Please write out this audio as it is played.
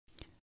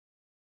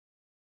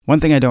One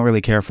thing I don't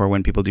really care for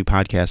when people do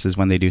podcasts is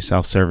when they do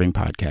self-serving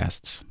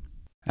podcasts.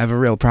 I have a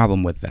real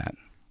problem with that.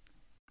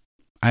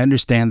 I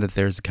understand that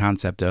there's a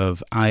concept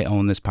of, I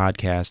own this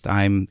podcast,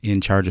 I'm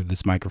in charge of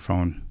this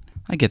microphone.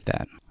 I get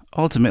that.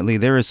 Ultimately,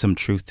 there is some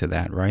truth to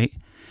that, right?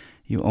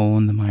 You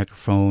own the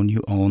microphone,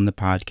 you own the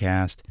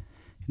podcast,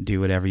 do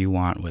whatever you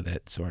want with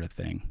it, sort of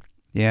thing.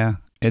 Yeah,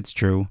 it's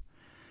true.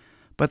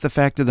 But the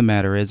fact of the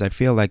matter is, I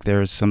feel like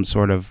there's some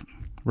sort of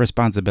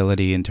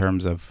responsibility in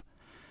terms of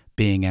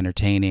being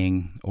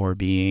entertaining or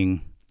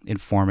being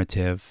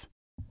informative.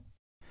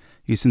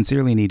 You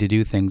sincerely need to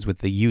do things with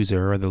the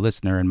user or the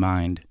listener in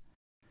mind.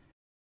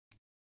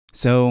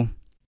 So,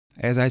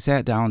 as I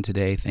sat down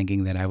today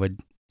thinking that I would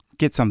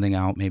get something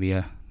out, maybe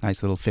a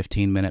nice little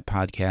 15-minute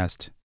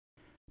podcast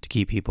to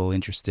keep people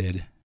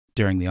interested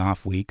during the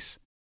off weeks,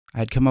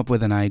 I'd come up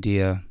with an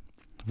idea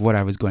of what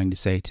I was going to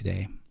say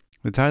today.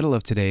 The title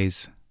of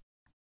today's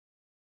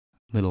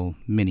little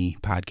mini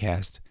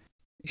podcast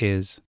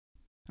is,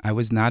 I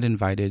was not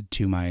invited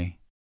to my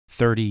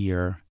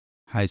 30-year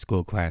high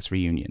school class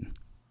reunion.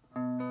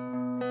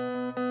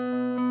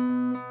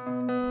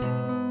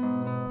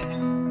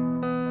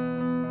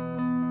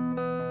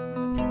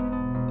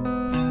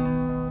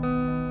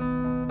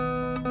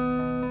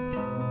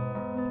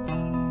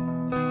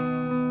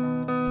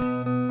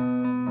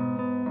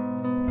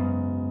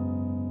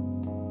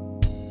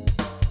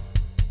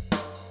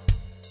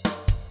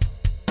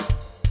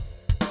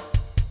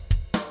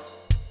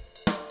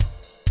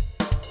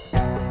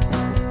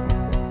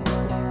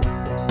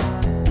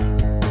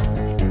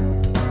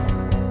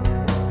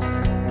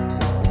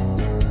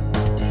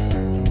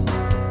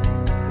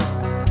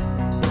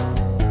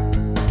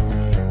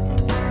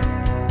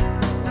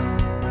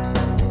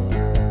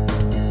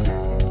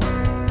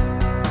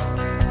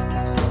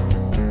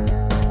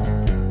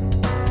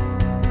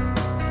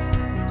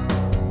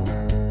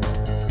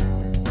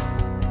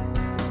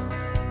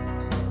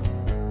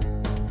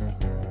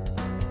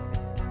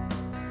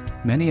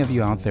 Many of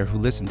you out there who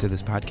listen to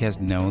this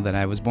podcast know that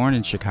I was born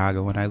in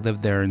Chicago and I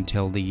lived there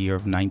until the year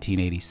of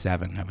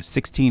 1987. I was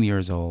 16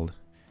 years old.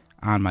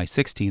 On my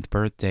 16th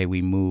birthday,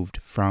 we moved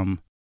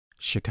from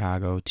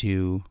Chicago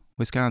to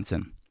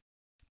Wisconsin.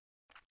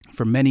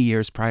 For many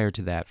years prior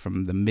to that,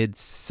 from the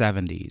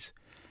mid-70s,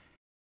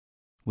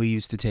 we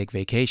used to take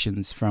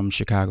vacations from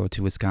Chicago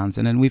to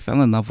Wisconsin, and we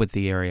fell in love with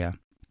the area.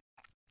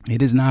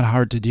 It is not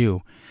hard to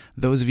do.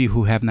 Those of you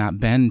who have not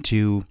been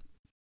to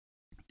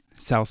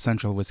South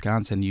Central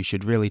Wisconsin, you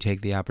should really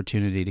take the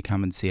opportunity to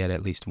come and see it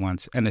at least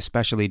once, and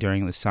especially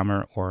during the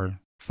summer or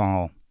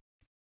fall.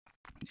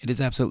 It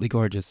is absolutely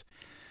gorgeous.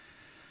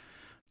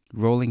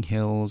 Rolling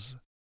hills,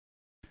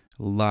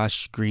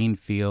 lush green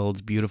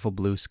fields, beautiful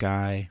blue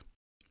sky.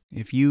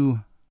 If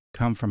you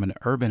come from an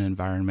urban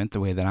environment the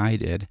way that I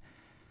did,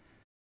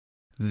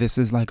 this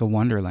is like a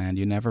wonderland.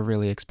 You never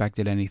really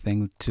expected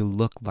anything to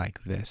look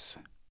like this.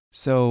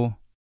 So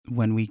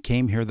when we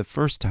came here the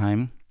first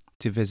time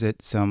to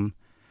visit some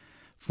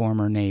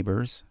former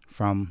neighbors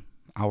from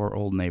our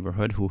old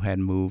neighborhood who had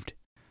moved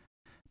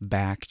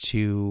back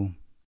to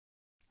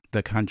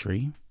the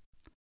country,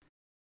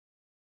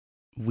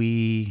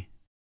 we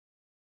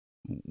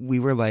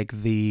were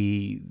like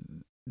the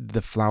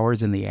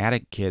flowers in the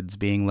attic kids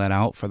being let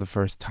out for the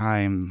first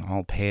time,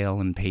 all pale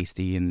and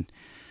pasty, and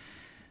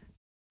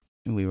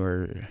we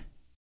were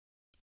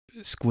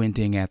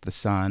squinting at the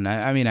sun.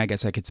 I mean, I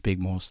guess I could speak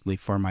mostly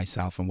for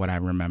myself and what I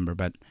remember,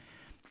 but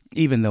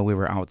even though we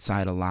were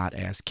outside a lot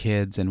as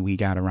kids and we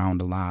got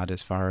around a lot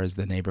as far as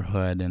the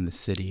neighborhood and the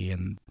city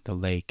and the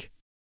lake,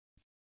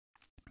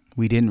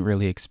 we didn't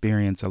really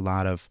experience a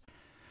lot of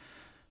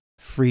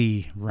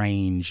free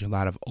range, a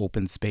lot of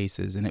open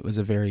spaces, and it was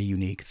a very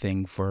unique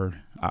thing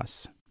for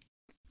us,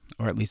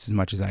 or at least as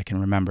much as I can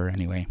remember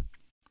anyway.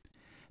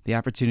 The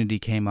opportunity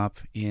came up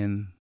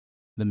in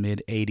the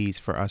mid-'80s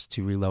for us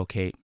to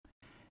relocate,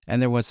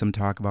 and there was some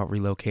talk about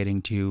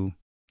relocating to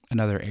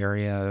another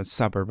area, a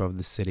suburb of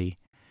the city.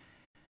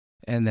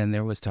 And then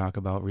there was talk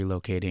about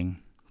relocating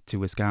to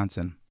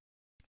Wisconsin.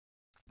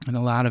 And a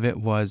lot of it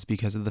was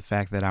because of the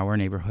fact that our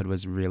neighborhood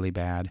was really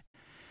bad.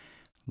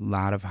 A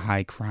lot of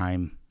high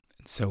crime.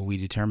 So we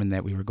determined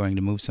that we were going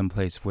to move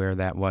someplace where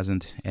that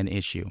wasn't an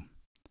issue.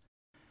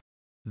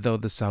 Though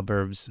the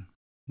suburbs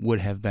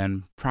would have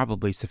been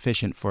probably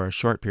sufficient for a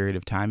short period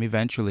of time,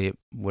 eventually it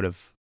would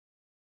have,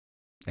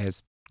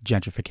 as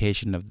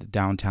gentrification of the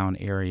downtown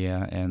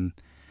area and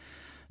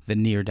the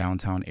near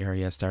downtown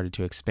area started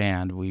to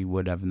expand, we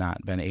would have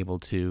not been able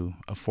to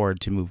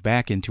afford to move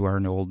back into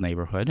our old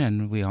neighborhood,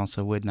 and we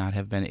also would not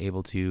have been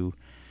able to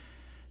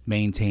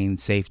maintain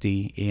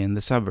safety in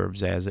the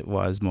suburbs as it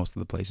was. Most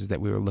of the places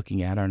that we were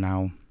looking at are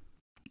now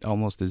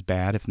almost as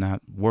bad, if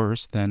not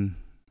worse, than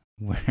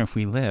where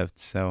we lived.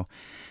 So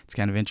it's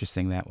kind of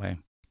interesting that way.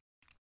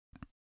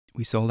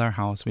 We sold our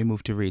house. We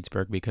moved to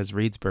Reedsburg because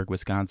Reedsburg,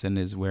 Wisconsin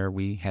is where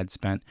we had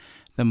spent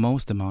the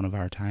most amount of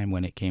our time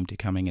when it came to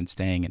coming and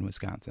staying in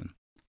Wisconsin.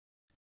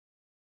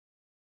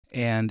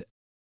 And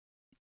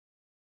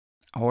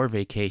our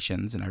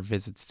vacations and our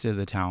visits to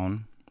the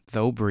town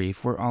though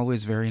brief, were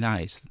always very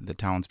nice. The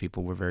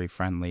townspeople were very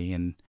friendly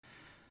and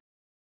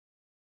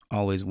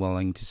always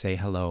willing to say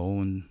hello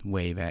and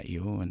wave at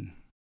you, and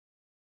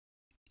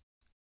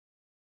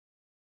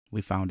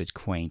we found it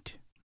quaint.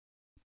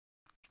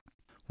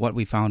 What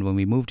we found when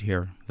we moved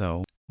here,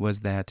 though,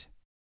 was that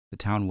the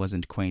town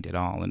wasn't quaint at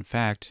all. In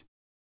fact,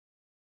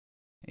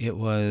 it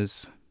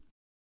was,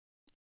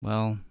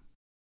 well,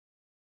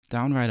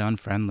 downright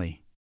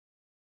unfriendly.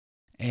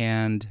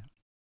 And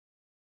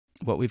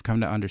what we've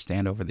come to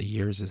understand over the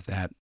years is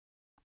that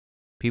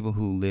people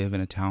who live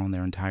in a town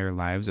their entire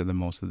lives, or the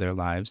most of their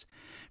lives,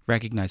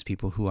 recognize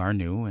people who are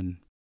new, and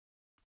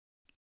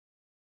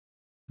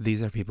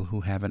these are people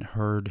who haven't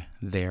heard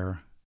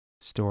their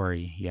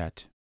story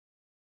yet.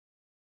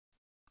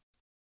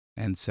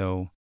 And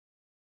so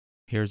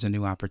here's a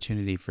new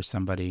opportunity for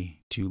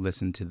somebody to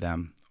listen to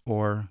them,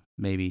 or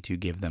maybe to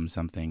give them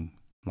something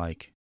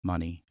like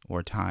money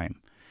or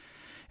time.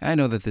 And I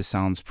know that this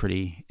sounds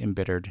pretty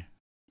embittered.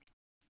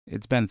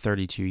 It's been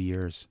 32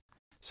 years,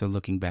 so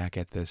looking back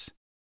at this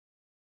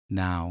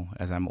now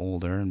as I'm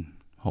older and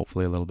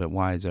hopefully a little bit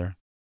wiser,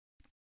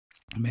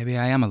 maybe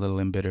I am a little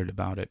embittered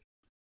about it.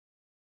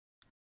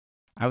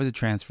 I was a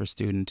transfer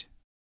student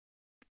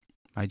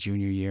my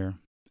junior year,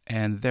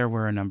 and there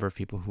were a number of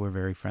people who were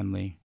very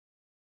friendly,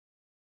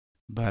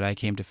 but I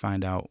came to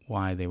find out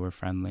why they were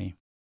friendly.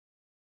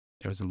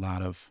 There was a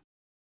lot of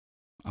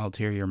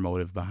ulterior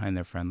motive behind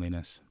their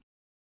friendliness.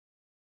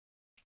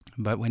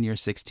 But when you're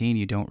 16,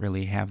 you don't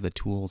really have the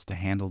tools to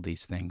handle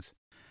these things.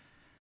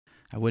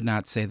 I would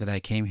not say that I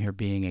came here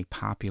being a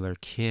popular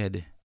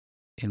kid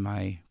in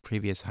my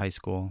previous high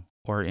school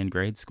or in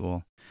grade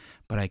school,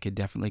 but I could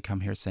definitely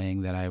come here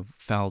saying that I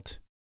felt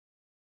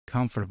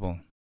comfortable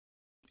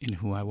in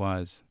who I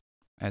was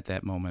at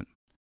that moment,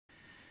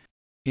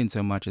 in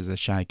so much as a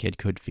shy kid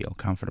could feel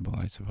comfortable,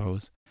 I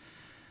suppose.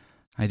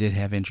 I did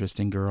have interest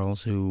in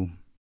girls who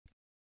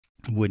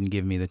wouldn't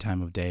give me the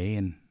time of day,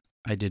 and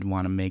I did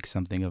want to make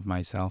something of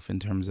myself in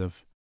terms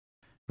of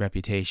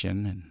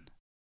reputation and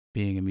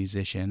being a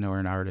musician or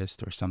an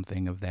artist or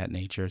something of that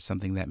nature,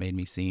 something that made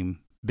me seem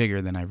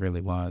bigger than I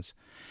really was.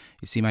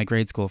 You see, my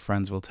grade school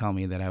friends will tell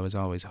me that I was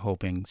always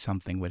hoping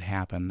something would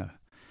happen, a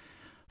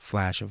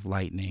flash of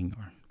lightning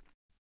or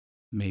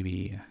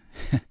maybe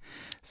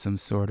some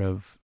sort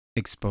of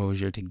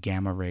exposure to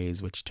gamma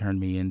rays which turned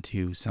me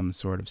into some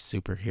sort of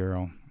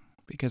superhero,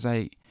 because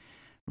I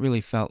really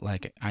felt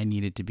like I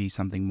needed to be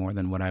something more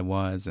than what I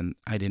was, and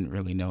I didn't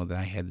really know that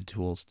I had the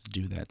tools to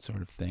do that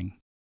sort of thing.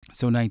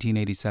 So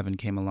 1987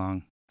 came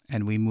along,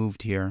 and we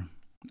moved here.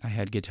 I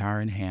had guitar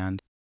in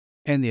hand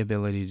and the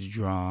ability to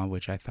draw,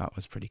 which I thought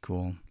was pretty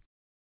cool.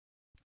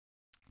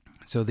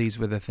 So these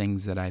were the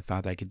things that I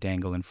thought I could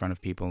dangle in front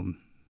of people and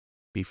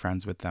be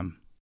friends with them.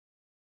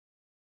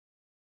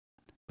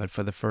 But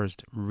for the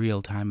first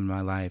real time in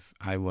my life,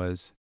 I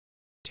was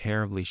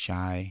terribly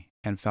shy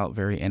and felt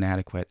very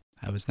inadequate.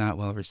 I was not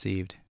well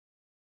received,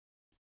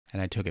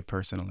 and I took it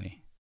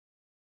personally.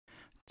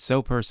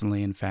 So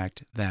personally, in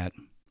fact, that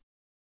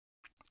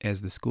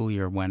as the school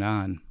year went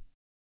on,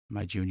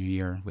 my junior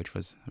year, which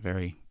was a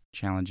very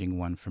challenging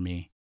one for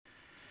me,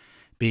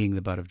 being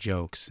the butt of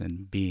jokes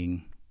and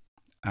being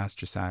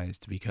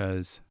ostracized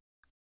because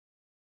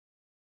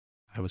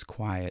I was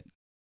quiet,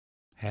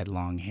 had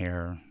long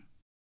hair,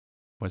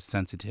 was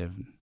sensitive,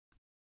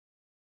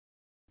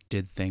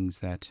 did things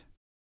that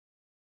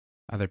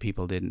other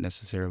people didn't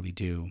necessarily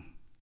do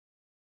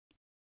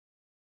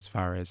as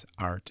far as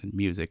art and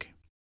music.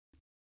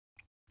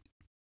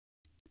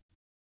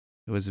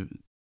 It was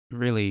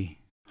really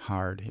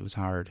hard. It was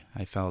hard.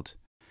 I felt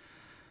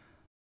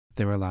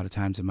there were a lot of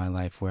times in my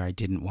life where I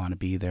didn't want to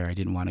be there. I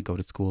didn't want to go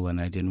to school, and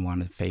I didn't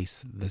want to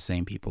face the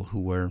same people who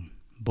were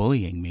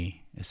bullying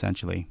me,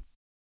 essentially.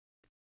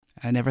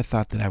 I never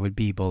thought that I would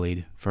be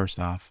bullied, first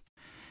off.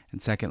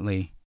 And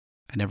secondly,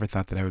 I never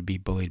thought that I would be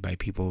bullied by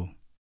people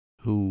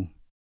who,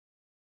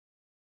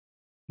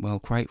 well,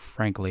 quite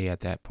frankly,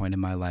 at that point in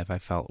my life, I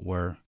felt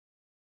were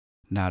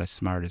not as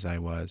smart as I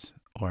was,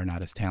 or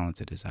not as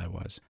talented as I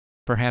was.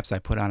 Perhaps I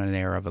put on an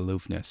air of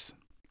aloofness.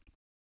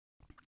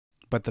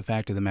 But the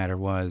fact of the matter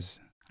was,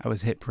 I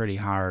was hit pretty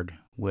hard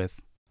with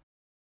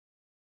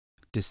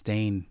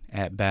disdain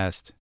at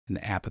best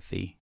and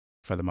apathy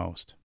for the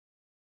most.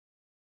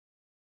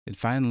 It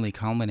finally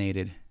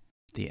culminated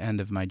at the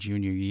end of my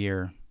junior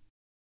year.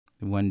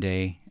 One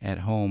day at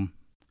home,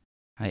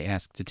 I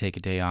asked to take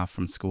a day off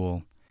from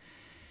school.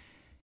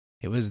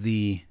 It was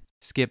the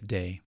skip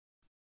day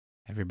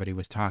everybody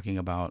was talking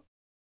about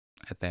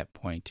at that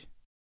point.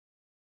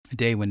 A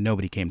day when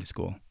nobody came to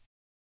school.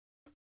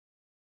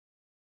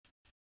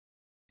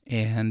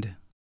 And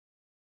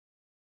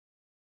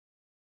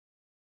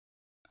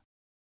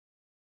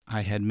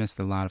I had missed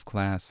a lot of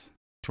class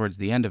towards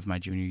the end of my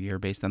junior year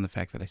based on the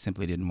fact that I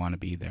simply didn't want to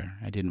be there.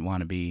 I didn't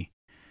want to be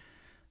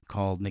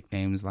called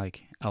nicknames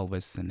like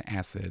Elvis and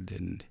Acid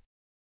and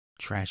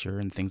Trasher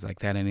and things like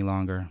that any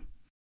longer.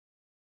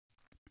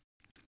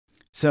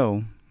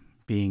 So,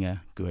 being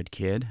a good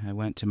kid, I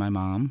went to my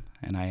mom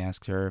and I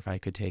asked her if I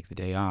could take the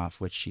day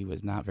off, which she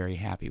was not very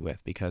happy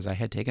with because I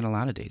had taken a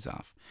lot of days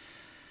off.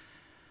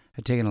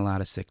 I'd taken a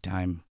lot of sick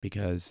time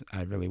because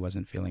I really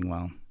wasn't feeling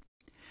well.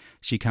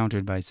 She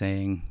countered by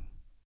saying,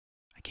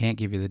 I can't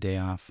give you the day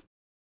off.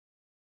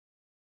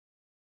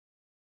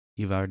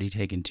 You've already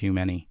taken too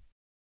many.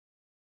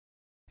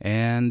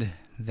 And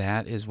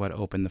that is what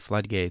opened the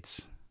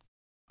floodgates,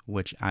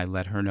 which I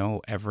let her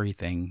know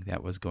everything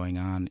that was going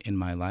on in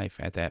my life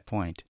at that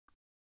point,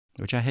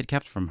 which I had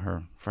kept from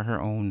her for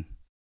her own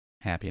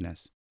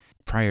happiness.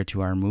 Prior to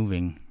our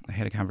moving, I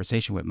had a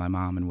conversation with my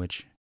mom in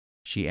which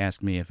she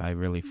asked me if I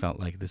really felt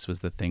like this was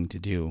the thing to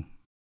do.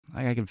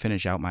 Like I could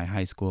finish out my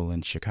high school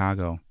in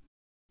Chicago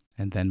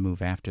and then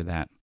move after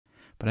that.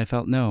 But I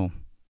felt no.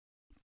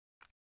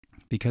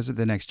 Because of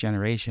the next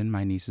generation,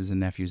 my nieces and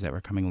nephews that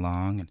were coming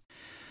along, and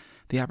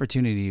the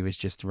opportunity was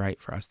just right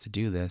for us to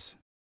do this,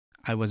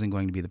 I wasn't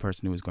going to be the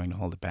person who was going to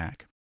hold it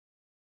back.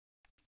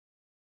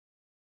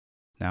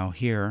 Now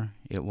here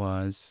it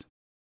was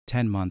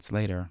 10 months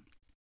later,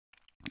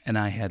 and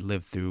I had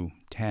lived through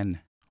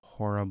 10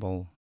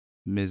 horrible,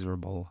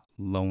 miserable,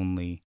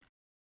 lonely,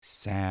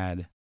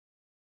 sad,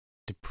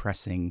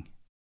 depressing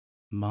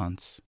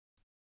months.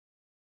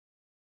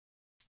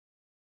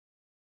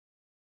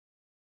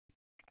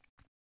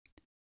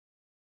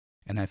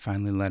 And I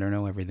finally let her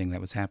know everything that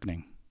was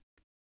happening.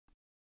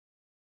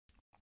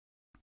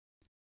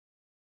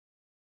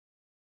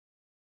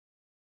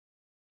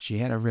 She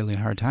had a really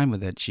hard time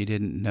with it. She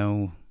didn't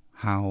know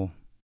how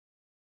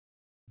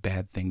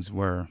bad things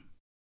were.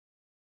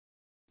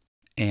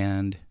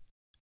 And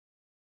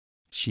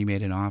she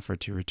made an offer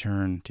to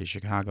return to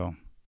Chicago.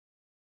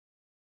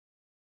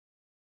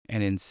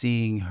 And in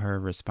seeing her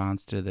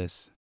response to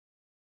this,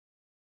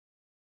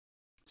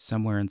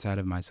 somewhere inside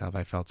of myself,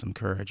 I felt some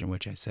courage in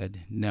which I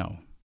said, no,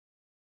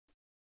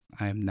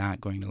 I am not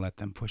going to let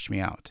them push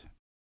me out.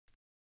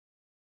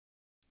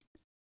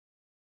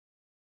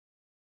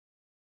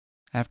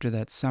 After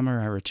that summer,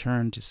 I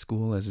returned to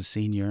school as a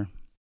senior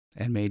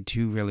and made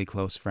 2 really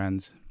close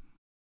friends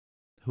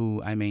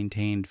who I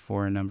maintained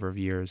for a number of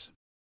years.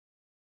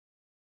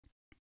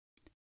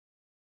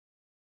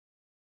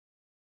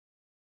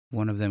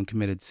 One of them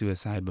committed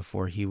suicide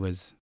before he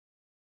was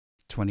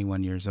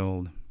 21 years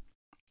old.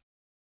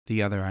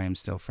 The other I am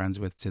still friends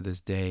with to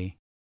this day,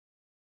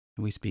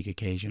 and we speak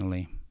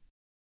occasionally.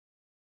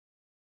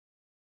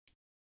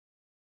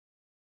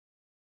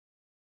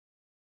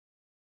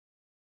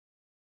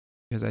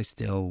 Because I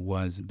still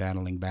was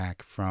battling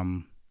back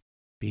from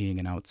being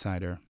an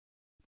outsider.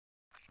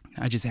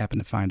 I just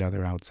happened to find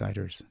other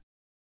outsiders.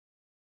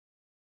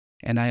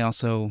 And I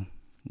also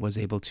was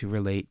able to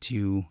relate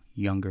to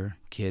younger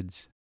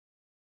kids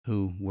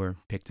who were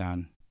picked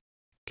on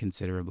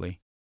considerably.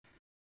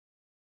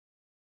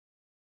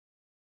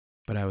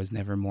 But I was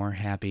never more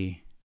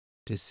happy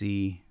to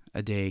see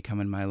a day come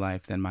in my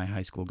life than my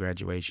high school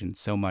graduation.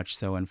 So much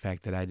so, in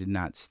fact, that I did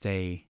not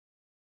stay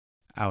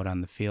out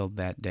on the field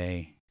that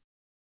day.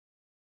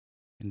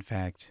 In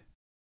fact,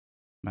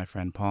 my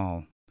friend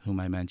Paul, whom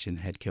I mentioned,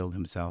 had killed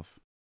himself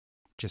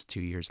just 2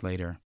 years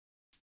later.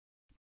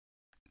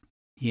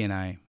 He and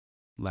I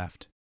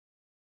left.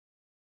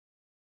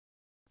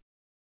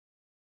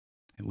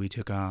 And we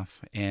took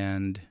off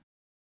and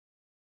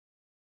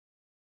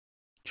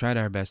tried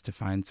our best to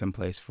find some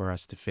place for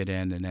us to fit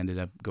in, and ended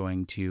up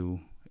going to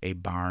a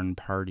barn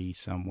party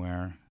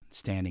somewhere,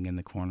 standing in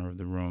the corner of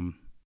the room,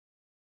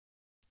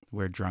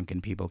 where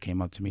drunken people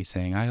came up to me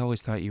saying, I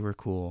always thought you were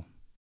cool.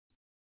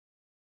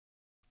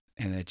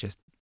 And it just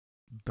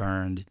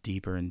burned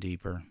deeper and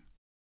deeper.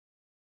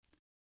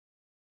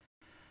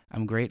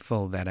 I'm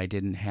grateful that I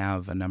didn't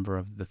have a number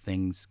of the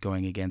things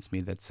going against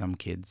me that some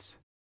kids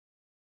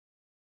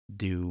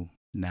do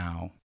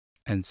now.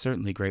 And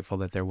certainly grateful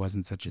that there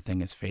wasn't such a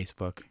thing as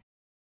Facebook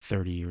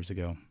 30 years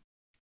ago.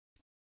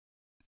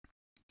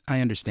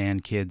 I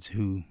understand kids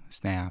who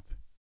snap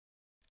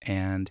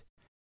and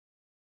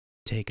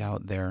take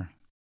out their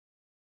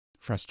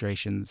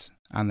frustrations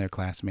on their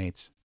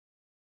classmates.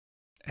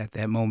 At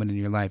that moment in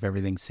your life,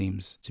 everything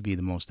seems to be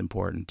the most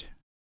important.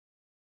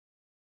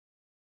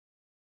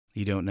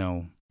 You don't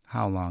know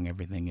how long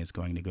everything is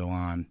going to go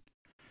on,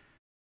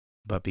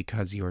 but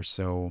because you're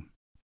so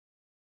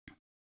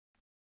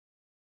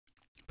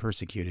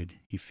persecuted,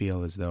 you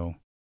feel as though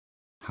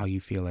how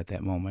you feel at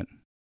that moment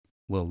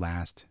will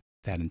last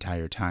that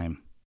entire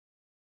time.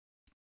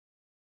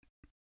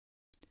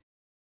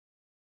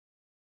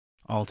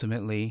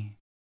 Ultimately,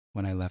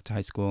 when I left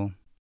high school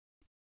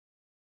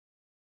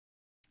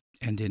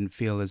and didn't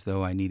feel as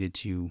though I needed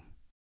to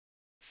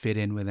fit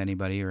in with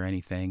anybody or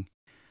anything,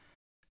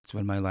 it's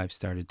when my life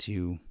started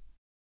to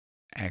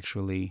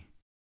actually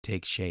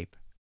take shape.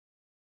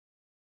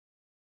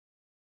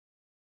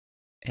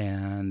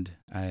 And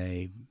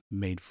I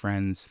made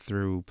friends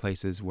through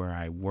places where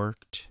I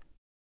worked,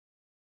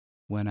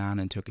 went on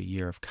and took a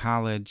year of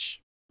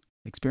college,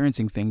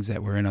 experiencing things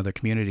that were in other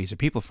communities or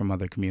people from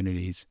other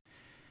communities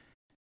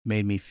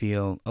made me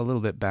feel a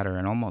little bit better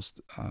and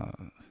almost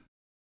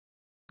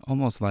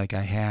almost like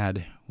I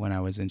had when I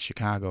was in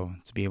Chicago,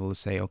 to be able to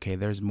say, okay,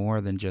 there's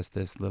more than just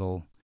this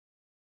little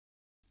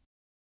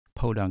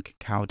podunk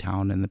cow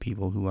town and the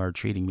people who are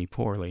treating me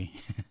poorly.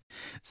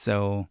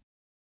 So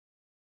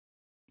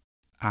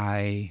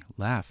I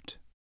left.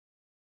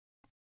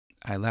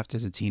 I left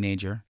as a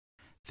teenager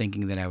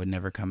thinking that I would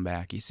never come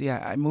back. You see,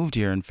 I moved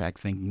here, in fact,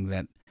 thinking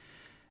that,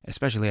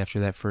 especially after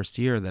that first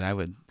year, that I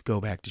would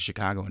go back to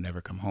Chicago and never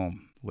come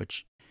home,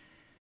 which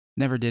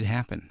never did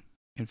happen.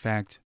 In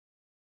fact,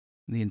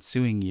 in the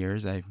ensuing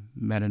years, I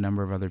met a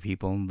number of other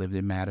people, lived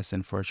in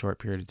Madison for a short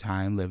period of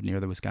time, lived near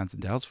the Wisconsin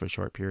Dells for a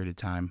short period of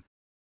time,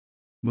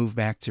 moved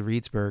back to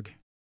Reedsburg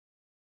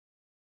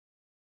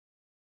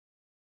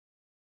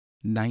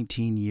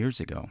 19 years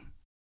ago.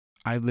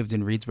 I lived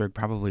in Reedsburg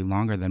probably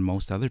longer than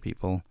most other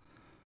people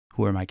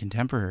who are my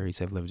contemporaries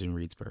have lived in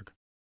Reedsburg.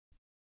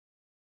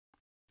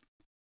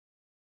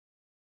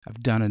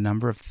 I've done a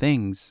number of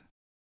things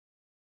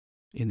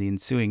in the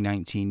ensuing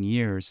 19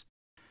 years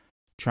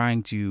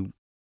trying to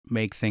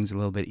make things a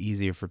little bit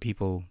easier for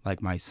people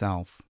like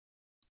myself.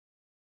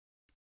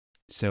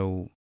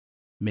 So,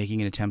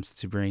 making an attempt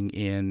to bring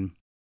in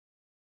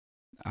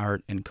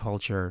art and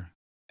culture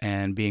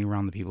and being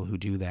around the people who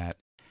do that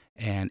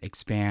and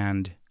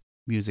expand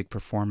music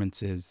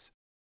performances,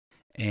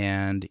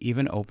 and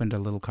even opened a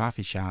little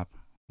coffee shop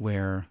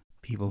where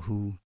people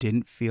who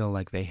didn't feel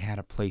like they had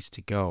a place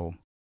to go,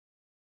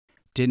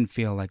 didn't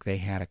feel like they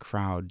had a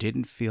crowd,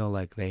 didn't feel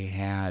like they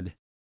had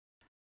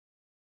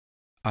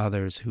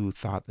others who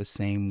thought the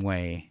same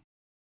way.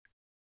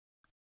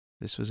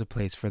 This was a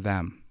place for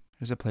them.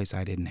 It was a place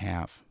I didn't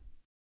have.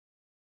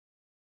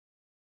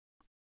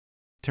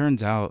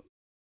 Turns out,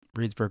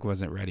 Reedsburg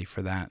wasn't ready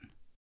for that.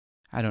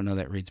 I don't know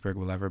that Reedsburg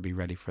will ever be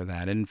ready for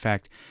that. In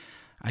fact,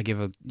 I give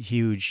a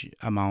huge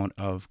amount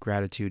of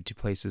gratitude to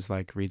places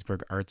like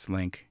Reedsburg Arts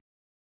Link,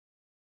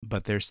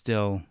 but there's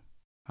still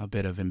a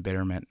bit of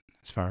embitterment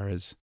as far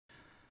as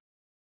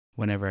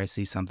whenever I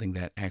see something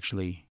that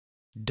actually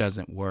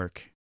doesn't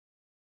work,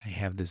 I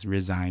have this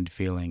resigned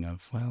feeling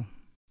of, well,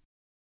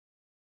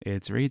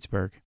 it's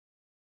Reedsburg.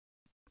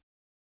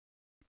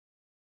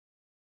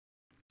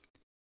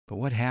 But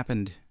what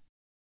happened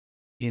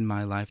in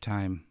my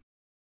lifetime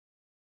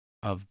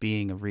of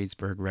being a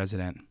Reedsburg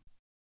resident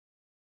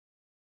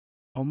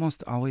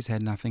almost always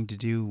had nothing to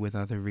do with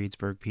other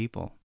Reedsburg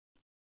people.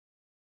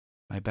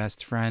 My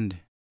best friend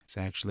is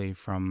actually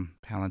from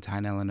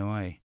Palatine,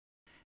 Illinois,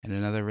 and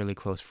another really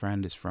close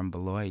friend is from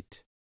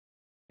Beloit.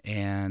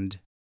 And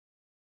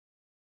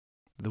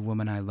the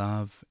woman I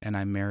love and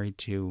I'm married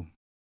to,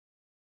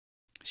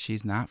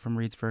 she's not from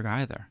Reedsburg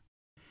either.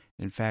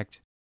 In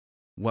fact,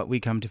 what we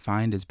come to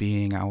find as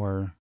being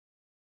our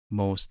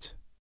most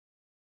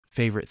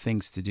favorite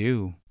things to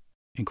do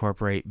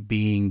incorporate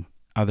being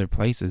other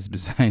places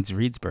besides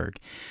Reedsburg.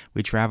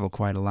 We travel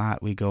quite a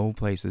lot. We go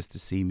places to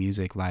see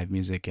music, live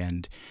music,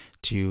 and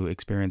to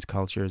experience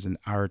cultures and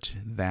art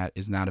that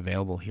is not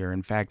available here.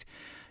 In fact,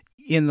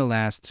 in the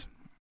last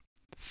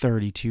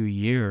 32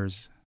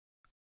 years,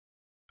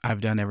 I've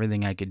done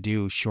everything I could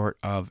do short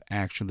of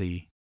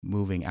actually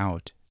moving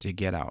out to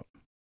get out.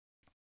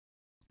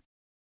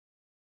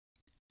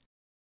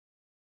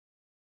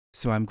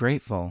 So I'm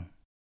grateful.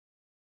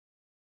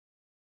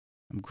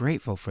 I'm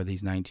grateful for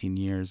these 19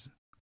 years.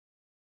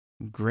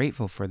 I'm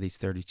grateful for these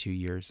 32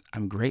 years.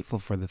 I'm grateful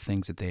for the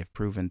things that they have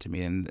proven to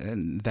me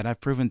and that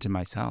I've proven to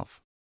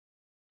myself.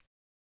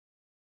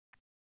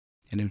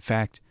 And in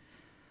fact,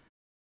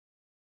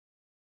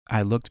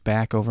 I looked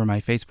back over my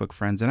Facebook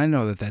friends, and I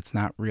know that that's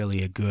not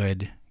really a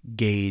good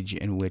gauge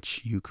in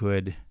which you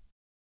could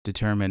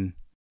determine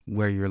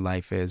where your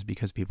life is,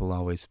 because people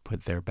always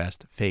put their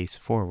best face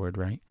forward,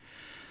 right?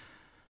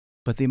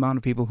 But the amount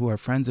of people who are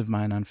friends of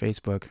mine on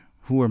Facebook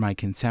who are my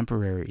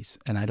contemporaries,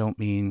 and I don't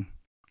mean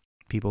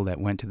people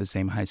that went to the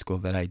same high school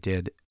that I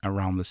did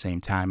around the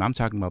same time. I'm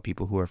talking about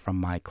people who are from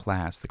my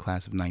class, the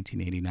class of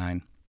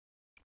 1989.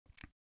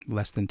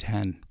 Less than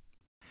 10.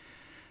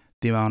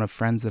 The amount of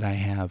friends that I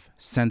have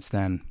since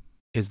then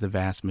is the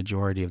vast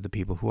majority of the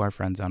people who are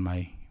friends on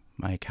my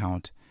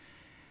account.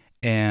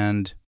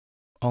 And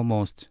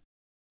almost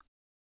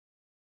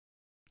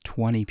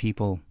 20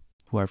 people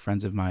who are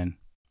friends of mine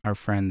are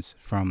friends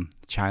from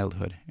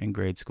childhood and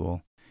grade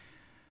school.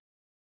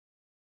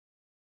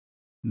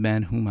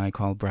 Men whom I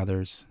call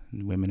brothers,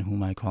 and women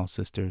whom I call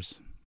sisters.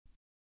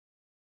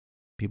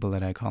 People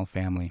that I call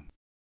family.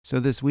 So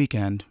this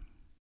weekend,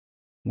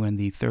 when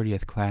the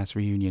 30th class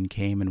reunion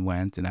came and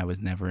went, and I was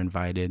never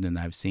invited, and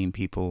I've seen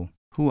people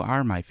who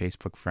are my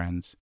Facebook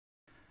friends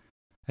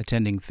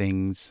attending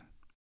things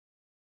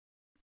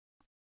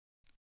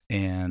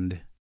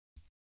and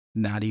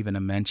not even a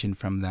mention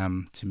from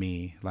them to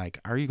me, like,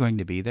 are you going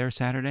to be there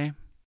Saturday?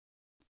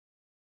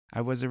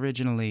 I was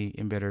originally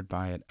embittered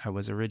by it. I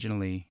was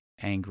originally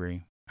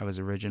angry. I was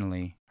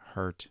originally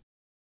hurt.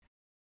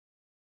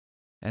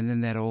 And then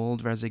that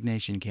old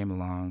resignation came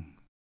along,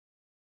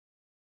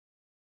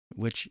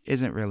 which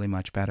isn't really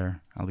much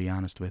better, I'll be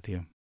honest with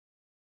you.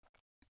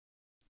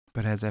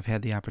 But as I've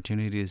had the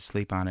opportunity to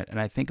sleep on it, and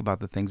I think about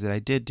the things that I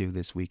did do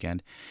this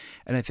weekend,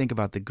 and I think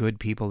about the good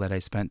people that I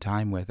spent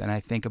time with, and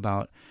I think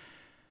about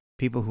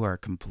people who are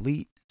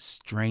complete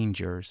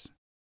strangers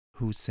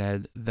who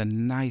said the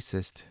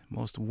nicest,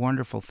 most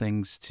wonderful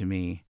things to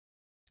me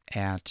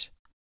at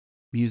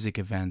music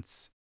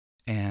events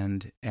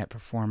and at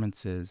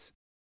performances.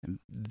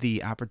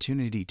 The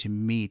opportunity to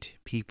meet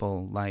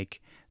people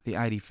like the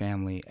Idy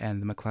family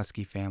and the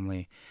McCluskey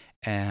family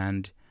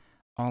and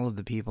all of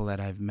the people that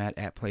I've met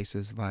at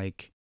places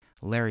like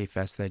Larry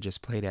Fest that I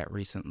just played at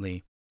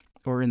recently,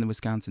 or in the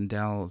Wisconsin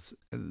Dells,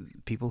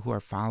 people who are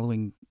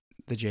following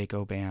the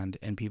Jaco band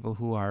and people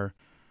who are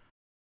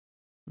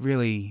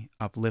really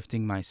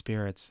uplifting my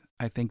spirits.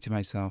 I think to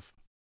myself,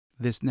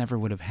 this never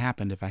would have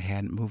happened if I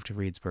hadn't moved to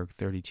Reedsburg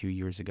 32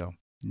 years ago.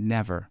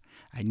 Never.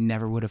 I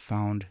never would have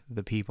found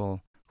the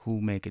people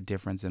who make a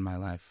difference in my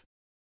life.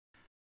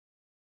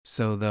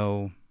 So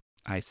though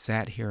I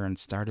sat here and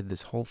started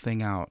this whole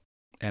thing out,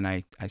 and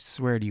I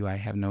swear to you, I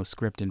have no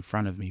script in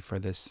front of me for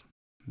this.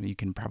 You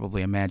can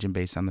probably imagine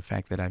based on the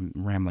fact that I'm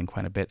rambling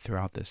quite a bit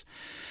throughout this.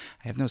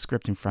 I have no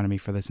script in front of me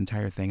for this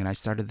entire thing, and I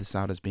started this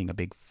out as being a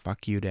big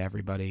fuck you to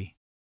everybody.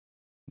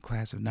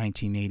 Class of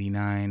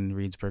 1989,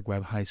 Reedsburg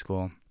Webb High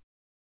School.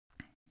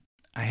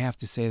 I have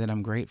to say that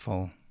I'm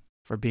grateful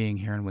for being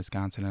here in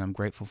Wisconsin, and I'm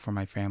grateful for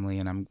my family,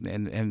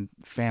 and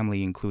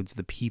family includes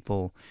the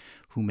people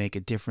who make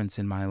a difference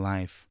in my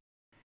life.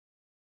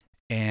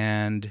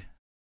 And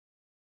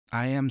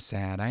I am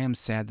sad. I am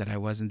sad that I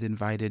wasn't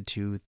invited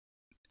to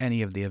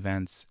any of the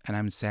events, and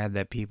I'm sad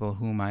that people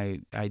whom I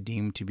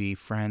deem to be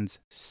friends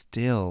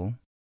still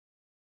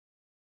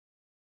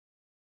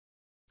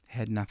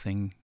had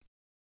nothing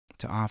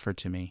to offer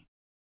to me.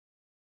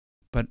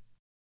 But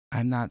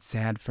I'm not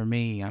sad for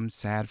me. I'm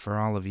sad for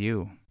all of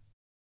you.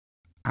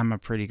 I'm a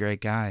pretty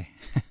great guy.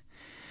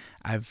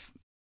 I've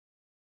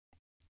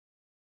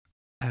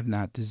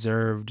not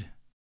deserved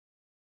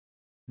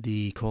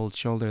the cold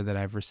shoulder that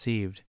I've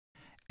received.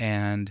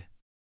 And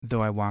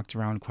though I walked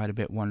around quite a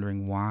bit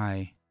wondering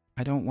why,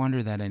 I don't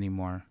wonder that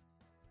anymore.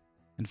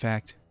 In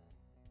fact,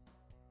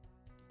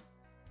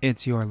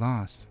 it's your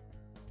loss.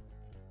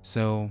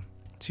 So,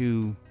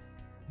 to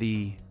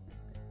the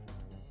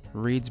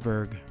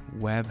Reedsburg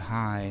Webb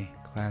High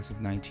class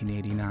of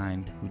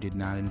 1989 who did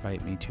not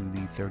invite me to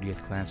the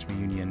 30th class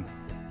reunion,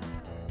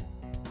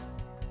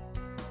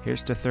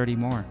 here's to 30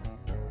 more.